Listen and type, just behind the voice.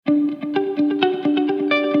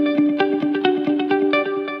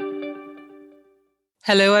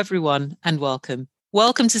Hello, everyone, and welcome.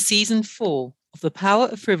 Welcome to Season 4 of the Power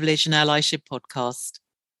of Privilege and Allyship podcast.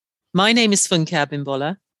 My name is Funke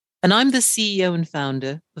Abimbola, and I'm the CEO and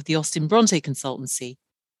founder of the Austin Bronte Consultancy,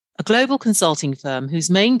 a global consulting firm whose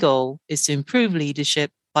main goal is to improve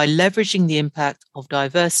leadership by leveraging the impact of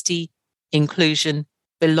diversity, inclusion,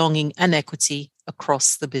 belonging, and equity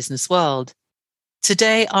across the business world.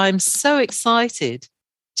 Today, I'm so excited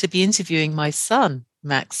to be interviewing my son,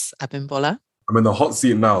 Max Abimbola. I'm in the hot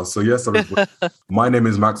seat now. So yes, my name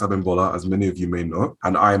is Max Abimbola, as many of you may know,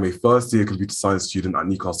 and I am a first-year computer science student at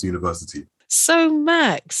Newcastle University. So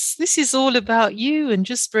Max, this is all about you and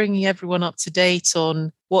just bringing everyone up to date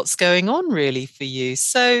on what's going on really for you.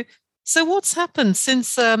 So what's happened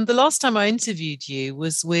since the last time I interviewed you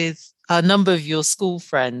was with a number of your school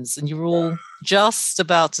friends and you were all just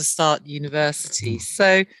about to start university.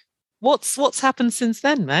 So what's happened since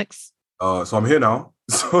then, Max? So I'm here now.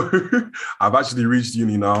 So I've actually reached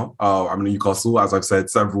uni now. I'm in Newcastle, as I've said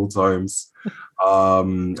several times.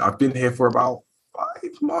 I've been here for about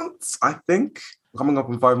 5 months, I think. Coming up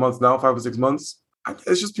in 5 months now, 5 or 6 months. And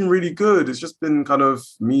it's just been really good. It's just been kind of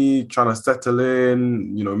me trying to settle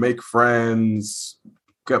in, make friends,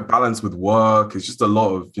 get balance with work. It's just a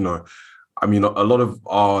lot of, a lot of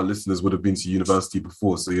our listeners would have been to university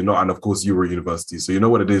before. So, and of course you were at university. So you know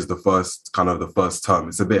what it is, the first term.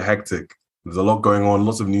 It's a bit hectic. There's a lot going on,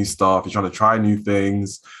 lots of new stuff. You're trying to try new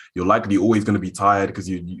things. You're likely always going to be tired because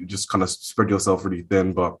you just kind of spread yourself really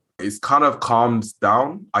thin. But it's kind of calmed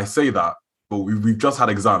down. I say that, but we've just had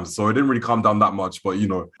exams, so it didn't really calm down that much. But,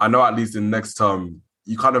 I know at least in next term,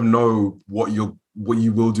 you kind of know what you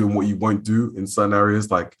will do and what you won't do in certain areas.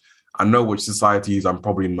 Like, I know which societies I'm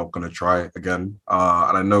probably not going to try again.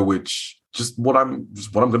 And I know what I'm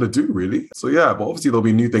going to do, really. So, yeah, but obviously there'll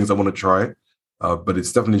be new things I want to try. But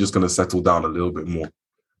it's definitely just going to settle down a little bit more.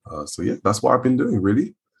 So yeah, that's what I've been doing,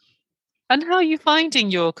 really. And how are you finding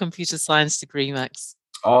your computer science degree, Max?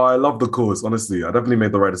 Oh, I love the course, honestly. I definitely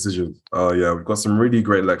made the right decision. Yeah, we've got some really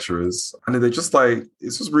great lecturers. And they're just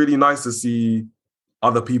it's just really nice to see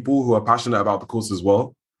other people who are passionate about the course as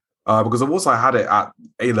well. Because of course I had it at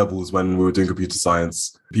A-levels when we were doing computer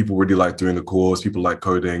science. People really like doing the course, people like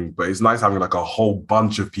coding, but it's nice having like a whole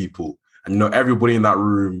bunch of people. And everybody in that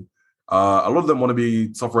room, a lot of them want to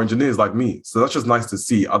be software engineers like me. So that's just nice to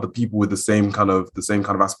see other people with the same kind of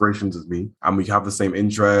aspirations as me. And we have the same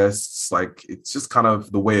interests. Like, it's just kind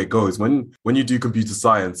of the way it goes. When you do computer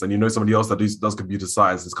science and somebody else that does computer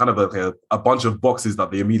science, it's kind of like a bunch of boxes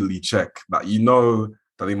that they immediately check, that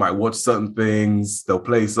that they might watch certain things, they'll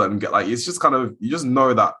play certain, it's just kind of, you just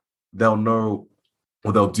know that they'll know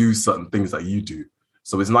or they'll do certain things that you do.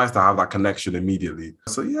 So it's nice to have that connection immediately.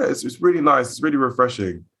 So yeah, it's really nice. It's really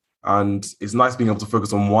refreshing. And it's nice being able to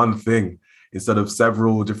focus on one thing instead of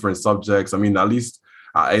several different subjects. I mean, at least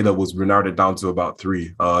at A-levels, we narrowed it down to about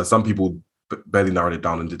 3. Some people barely narrowed it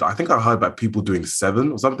down and did. I think I heard about people doing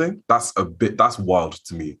 7 or something. That's wild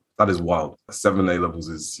to me. That is wild. 7 A-levels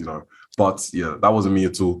is, but yeah, that wasn't me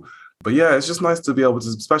at all. But yeah, it's just nice to be able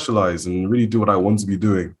to specialize and really do what I want to be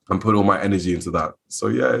doing and put all my energy into that. So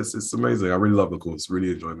yeah, it's amazing. I really love the course,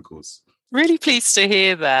 really enjoying the course. Really pleased to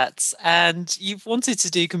hear that. And you've wanted to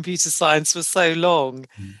do computer science for so long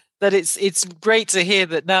that it's great to hear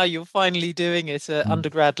that now you're finally doing it at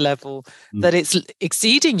undergrad level, that it's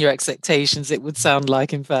exceeding your expectations, it would sound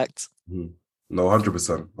like, in fact. No,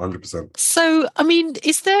 100%, 100%. So, I mean,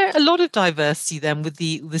 is there a lot of diversity then with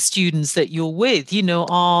the students that you're with?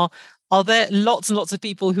 Are there lots and lots of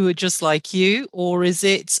people who are just like you, or is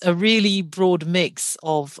it a really broad mix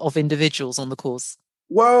of individuals on the course?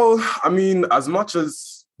 Well, I mean, as much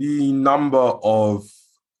as the number of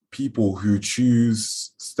people who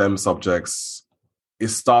choose STEM subjects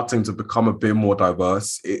is starting to become a bit more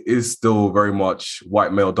diverse, it is still very much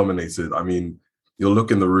white male dominated. I mean, you'll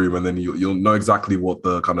look in the room and then you'll know exactly what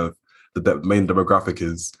the kind of the main demographic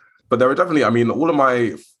is. But there are definitely, I mean, all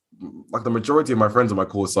of the majority of my friends on my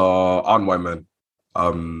course aren't white men.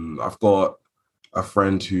 I've got a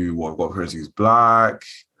friend who's Black.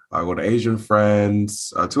 I got Asian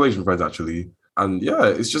friends, 2 Asian friends actually. And yeah,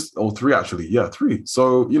 it's just, 3 actually. Yeah, 3.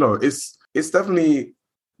 So, it's definitely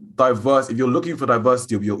diverse. If you're looking for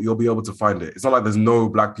diversity, you'll be able to find it. It's not like there's no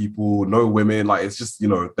Black people, no women. Like, it's just,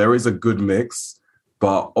 there is a good mix,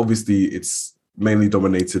 but obviously it's mainly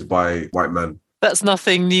dominated by white men. That's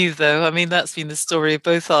nothing new, though. I mean, that's been the story of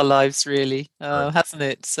both our lives, really, hasn't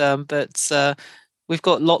it? But we've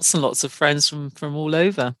got lots and lots of friends from all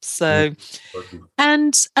over. So,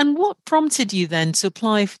 and what prompted you then to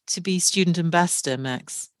apply to be student ambassador,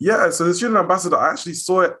 Max? Yeah, so the student ambassador, I actually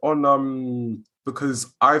saw it on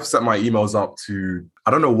because I've set my emails up to,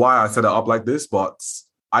 I don't know why I set it up like this, but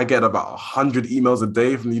I get about 100 emails a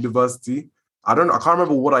day from the university. I can't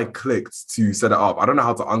remember what I clicked to set it up. I don't know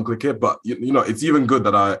how to unclick it, but it's even good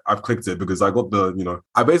that I've clicked it because I got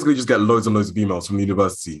I basically just get loads and loads of emails from the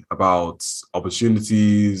university about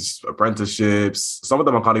opportunities, apprenticeships. Some of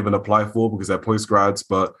them I can't even apply for because they're postgrads,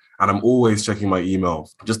 and I'm always checking my email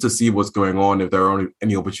just to see what's going on, if there are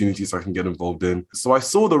any opportunities I can get involved in. So I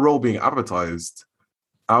saw the role being advertised.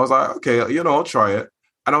 I was like, okay, I'll try it.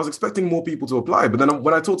 And I was expecting more people to apply. But then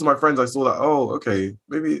when I talked to my friends, I saw that,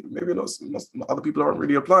 maybe not other people aren't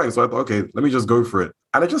really applying. So I thought, okay, let me just go for it.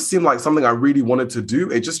 And it just seemed like something I really wanted to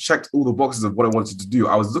do. It just checked all the boxes of what I wanted to do.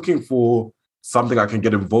 I was looking for something I can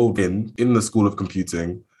get involved in the School of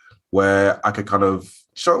Computing, where I could kind of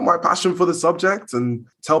show my passion for the subject and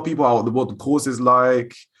tell people what the course is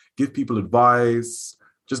like, give people advice,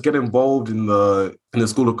 just get involved in the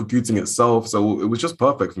School of Computing itself. So it was just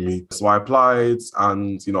perfect for me. So I applied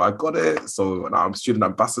and, I got it. So now I'm student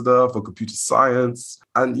ambassador for computer science.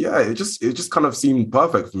 And yeah, it just kind of seemed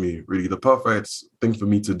perfect for me, really, the perfect thing for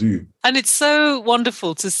me to do. And it's so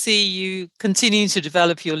wonderful to see you continue to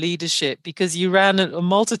develop your leadership, because you ran a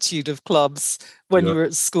multitude of clubs when you were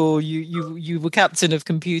at school. You were captain of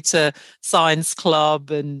computer science club,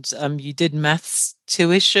 and you did maths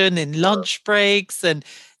tuition in lunch breaks, and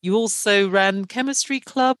you also ran chemistry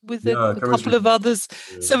club with a couple of others.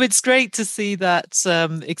 Yeah. So it's great to see that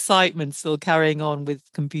excitement still carrying on with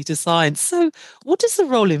computer science. So what does the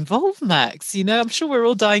role involve, Max? I'm sure we're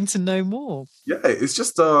all dying to know more. Yeah, it's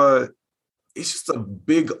just a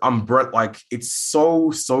big umbrella. Like, it's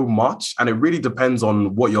so much, and it really depends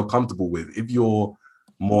on what you're comfortable with. If you're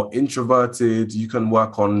more introverted, you can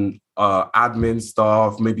work on admin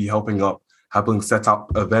stuff, maybe helping set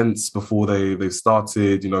up events before they've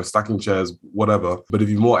started, stacking chairs, whatever. But if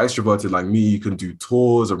you're more extroverted like me, you can do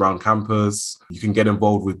tours around campus. You can get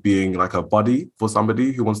involved with being like a buddy for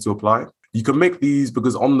somebody who wants to apply. You can make these,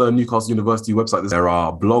 because on the Newcastle University website, there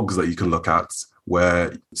are blogs that you can look at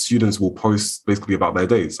where students will post basically about their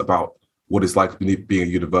days, about what it's like being at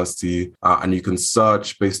university. And you can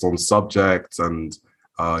search based on subject and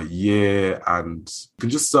year, and you can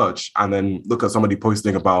just search and then look at somebody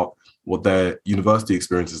posting about what their university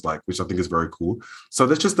experience is like, which I think is very cool. So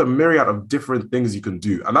there's just a myriad of different things you can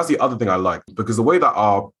do. And that's the other thing I like, because the way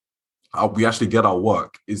that we actually get our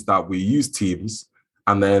work is that we use Teams,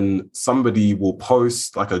 and then somebody will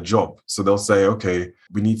post like a job. So they'll say, okay,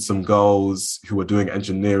 we need some girls who are doing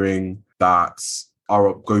engineering that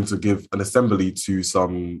are going to give an assembly to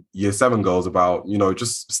some year 7 girls about,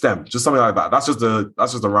 just STEM, just something like that. That's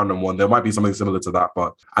just a random one. There might be something similar to that,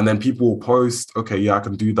 and then people will post, okay, yeah, I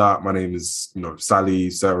can do that. My name is, Sally,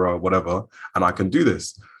 Sarah, whatever, and I can do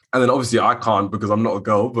this. And then obviously I can't because I'm not a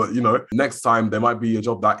girl, but, next time there might be a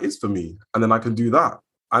job that is for me, and then I can do that.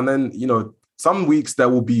 And then, some weeks there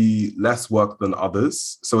will be less work than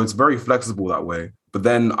others. So it's very flexible that way. But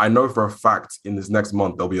then I know for a fact in this next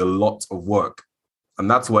month, there'll be a lot of work. And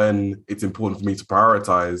that's when it's important for me to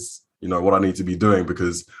prioritize, what I need to be doing,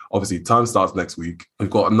 because obviously term starts next week.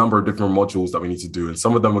 We've got a number of different modules that we need to do. And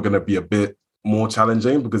some of them are going to be a bit more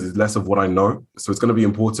challenging because it's less of what I know. So it's going to be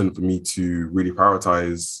important for me to really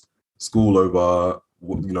prioritize school over,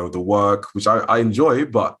 the work, which I enjoy,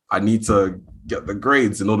 but I need to get the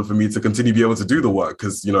grades in order for me to continue to be able to do the work.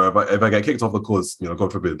 Because, if I get kicked off the course,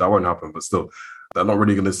 God forbid, that won't happen. But still, they're not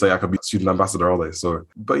really going to say I could be student ambassador, are they? So,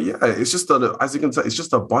 but yeah, it's just, as you can tell, it's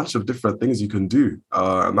just a bunch of different things you can do.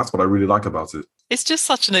 And that's what I really like about it. It's just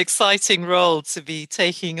such an exciting role to be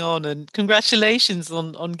taking on, and congratulations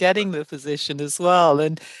on getting the position as well.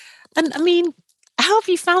 And I mean, how have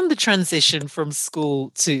you found the transition from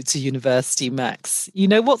school to university, Max?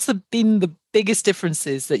 What's been the biggest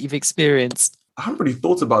differences that you've experienced? I haven't really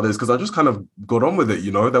thought about this because I just kind of got on with it,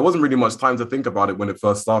 There wasn't really much time to think about it when it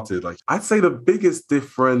first started. Like, I'd say the biggest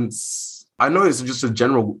difference, I know it's just a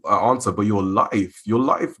general answer, but your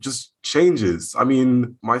life just changes. I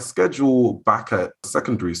mean, my schedule back at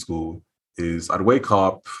secondary school is I'd wake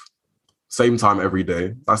up same time every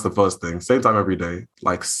day. That's the first thing. Same time every day.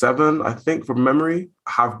 Like 7, I think, from memory.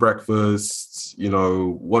 Have breakfast,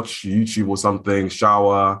 watch YouTube or something,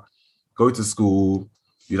 shower, go to school.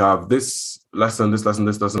 You'd have this lesson,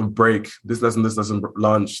 break, this lesson,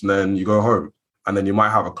 lunch, and then you go home. And then you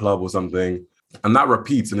might have a club or something. And that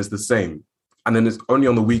repeats, and it's the same. And then it's only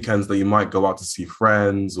on the weekends that you might go out to see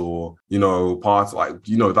friends or, parts, like,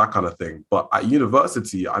 that kind of thing. But at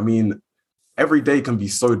university, I mean, every day can be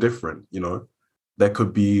so different, There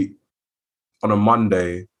could be, on a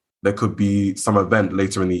Monday, there could be some event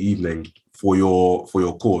later in the evening for your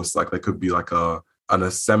course. Like, there could be like a an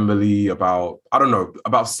assembly, about, I don't know,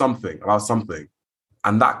 about something.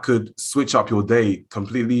 And that could switch up your day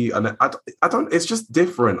completely. And I don't, it's just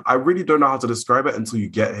different. I really don't know how to describe it until you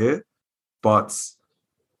get here. But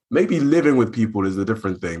maybe living with people is a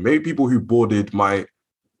different thing. Maybe people who boarded might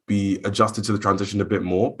be adjusted to the transition a bit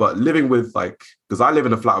more, but living with, like, because I live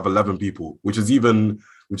in a flat of 11 people, which is even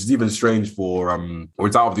strange for, or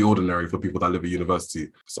it's out of the ordinary for people that live at university.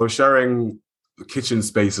 So sharing kitchen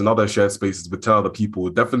space and other shared spaces with 10 other people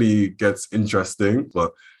definitely gets interesting,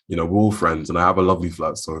 but you know, we're all friends and I have a lovely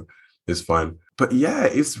flat, so it's fine. But yeah,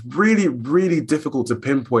 it's really, really difficult to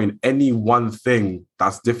pinpoint any one thing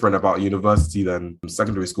that's different about university than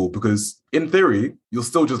secondary school, because in theory, you're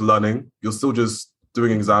still just learning, you're still just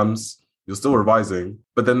doing exams, you're still revising,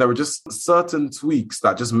 but then there are just certain tweaks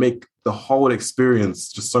that just make the whole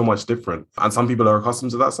experience just so much different. And some people are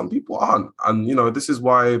accustomed to that, some people aren't. And, you know, this is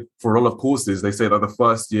why for a lot of courses, they say that the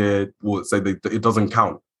first year, will say it doesn't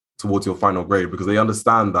count towards your final grade, because they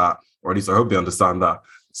understand that, or at least I hope they understand that,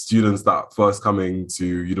 students that first coming to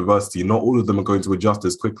university, not all of them are going to adjust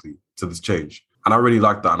as quickly to this change. And I really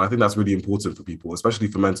like that. And I think that's really important for people, especially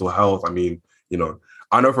for mental health. I mean, you know,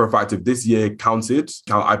 I know for a fact if this year counted,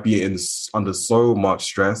 I'd be under so much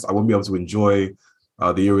stress. I won't be able to enjoy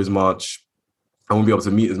the year as much. I won't be able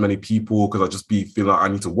to meet as many people because I'll just be feeling like I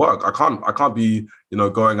need to work. I can't be, you know,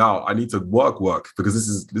 going out. I need to work because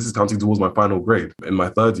this is counting towards my final grade in my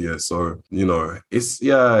third year. So, you know, it's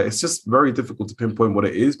just very difficult to pinpoint what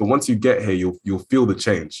it is. But once you get here, you'll feel the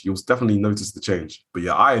change. You'll definitely notice the change. But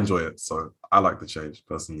yeah, I enjoy it. So I like the change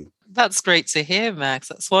personally. That's great to hear, Max.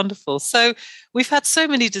 That's wonderful. So we've had so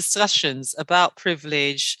many discussions about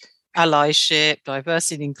privilege, allyship,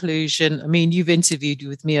 diversity and inclusion. I mean, you've interviewed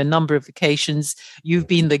with me a number of occasions. You've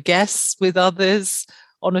been the guest with others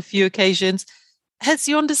on a few occasions. Has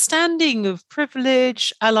your understanding of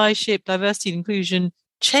privilege, allyship, diversity and inclusion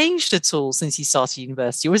changed at all since you started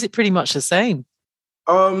university, or is it pretty much the same?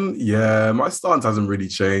 Yeah, my stance hasn't really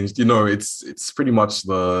changed. You know, it's pretty much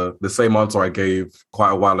the same answer I gave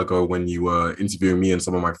quite a while ago when you were interviewing me and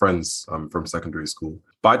some of my friends from secondary school.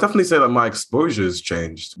 But I definitely say that my exposure has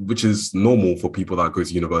changed, which is normal for people that go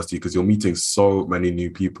to university because you're meeting so many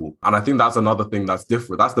new people. And I think that's another thing that's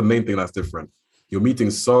different. That's the main thing that's different. You're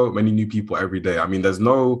meeting so many new people every day. I mean, there's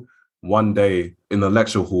no one day in the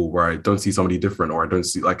lecture hall where I don't see somebody different, or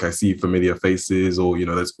I see familiar faces, or, you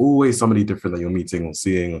know, there's always somebody different that you're meeting or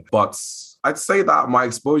seeing. But I'd say that my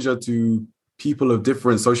exposure to people of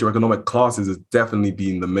different socioeconomic classes has definitely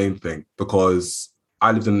been the main thing, because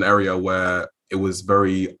I lived in an area where it was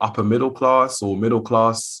very upper middle class or middle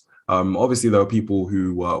class. Obviously, there were people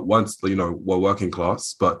who were working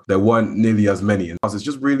class, but there weren't nearly as many. And it's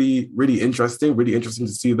just really, really interesting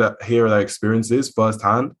to hear their experiences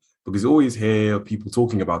firsthand, because you always hear people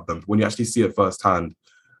talking about them. When you actually see it firsthand,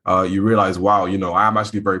 you realize, wow, you know, I am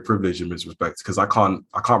actually very privileged in this respect, because I can't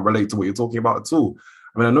relate to what you're talking about at all.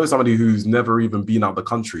 I mean, I know somebody who's never even been out of the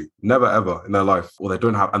country, never ever in their life, or they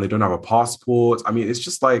don't have a passport. I mean, it's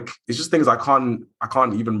just things I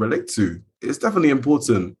can't even relate to. It's definitely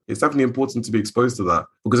important. It's definitely important to be exposed to that,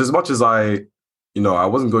 because as much as I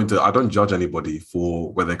don't judge anybody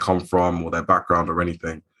for where they come from or their background or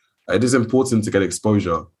anything. It is important to get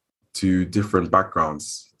exposure to different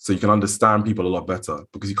backgrounds so you can understand people a lot better,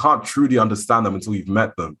 because you can't truly understand them until you've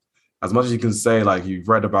met them. As much as you can say, like, you've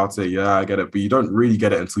read about it, yeah, I get it, but you don't really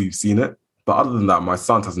get it until you've seen it. But other than that, my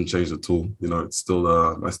stance hasn't changed at all. You know, it's still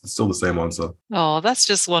the same answer. Oh, that's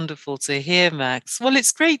just wonderful to hear, Max. Well,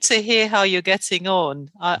 it's great to hear how you're getting on.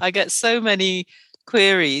 I get so many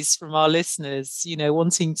queries from our listeners, you know,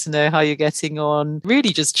 wanting to know how you're getting on,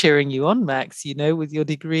 really just cheering you on, Max, you know, with your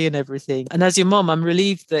degree and everything. And as your mom, I'm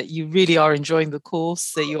relieved that you really are enjoying the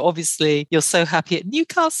course, that you're so happy at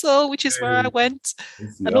Newcastle, which is where I went,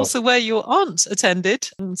 and also where your aunt attended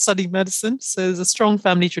and studied medicine. So there's a strong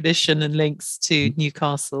family tradition and links to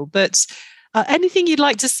Newcastle. But anything you'd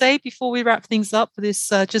like to say before we wrap things up for this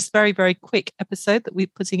just very, very quick episode that we're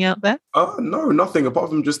putting out there? No, nothing apart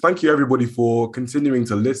from just thank you everybody for continuing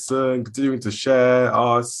to listen, continuing to share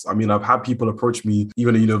us. I mean, I've had people approach me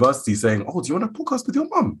even at university saying, "Oh, do you want a podcast with your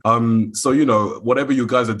mum?" So, you know, whatever you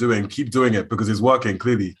guys are doing, keep doing it, because it's working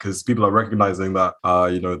clearly, because people are recognizing that,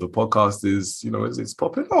 you know, the podcast is, you know, it's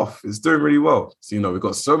popping off. It's doing really well. So, you know, we've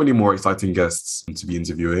got so many more exciting guests to be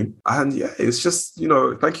interviewing. And yeah, it's just, you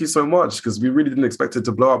know, thank you so much, because we really didn't expect it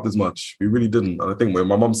to blow up this much. We really didn't. And I think my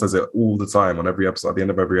mom says it all the time on every episode, at the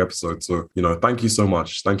end of every episode. So, thank you so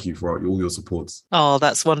much. Thank you for all your support. Oh,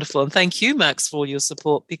 that's wonderful. And thank you, Max, for all your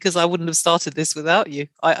support, because I wouldn't have started this without you.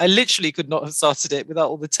 I literally could not have started it without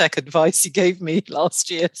all the tech advice you gave me last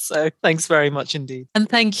year. So thanks very much indeed. And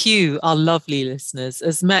thank you, our lovely listeners.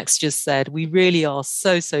 As Max just said, we really are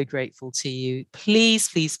so, so grateful to you. Please,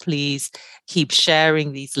 please, please keep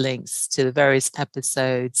sharing these links to the various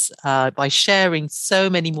episodes. By sharing, so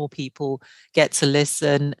many more people get to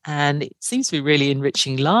listen, and it seems to be really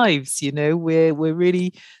enriching lives. We're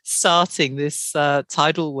really starting this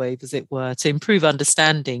tidal wave, as it were, to improve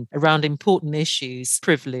understanding around important issues,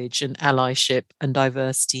 privilege and allyship and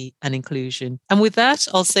diversity and inclusion. And with that,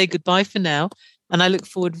 I'll say goodbye for now. And I look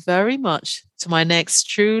forward very much to my next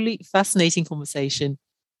truly fascinating conversation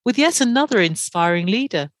with yet another inspiring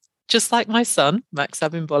leader, just like my son, Max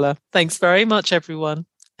Abimbola. Thanks very much, everyone,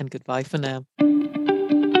 and goodbye for now.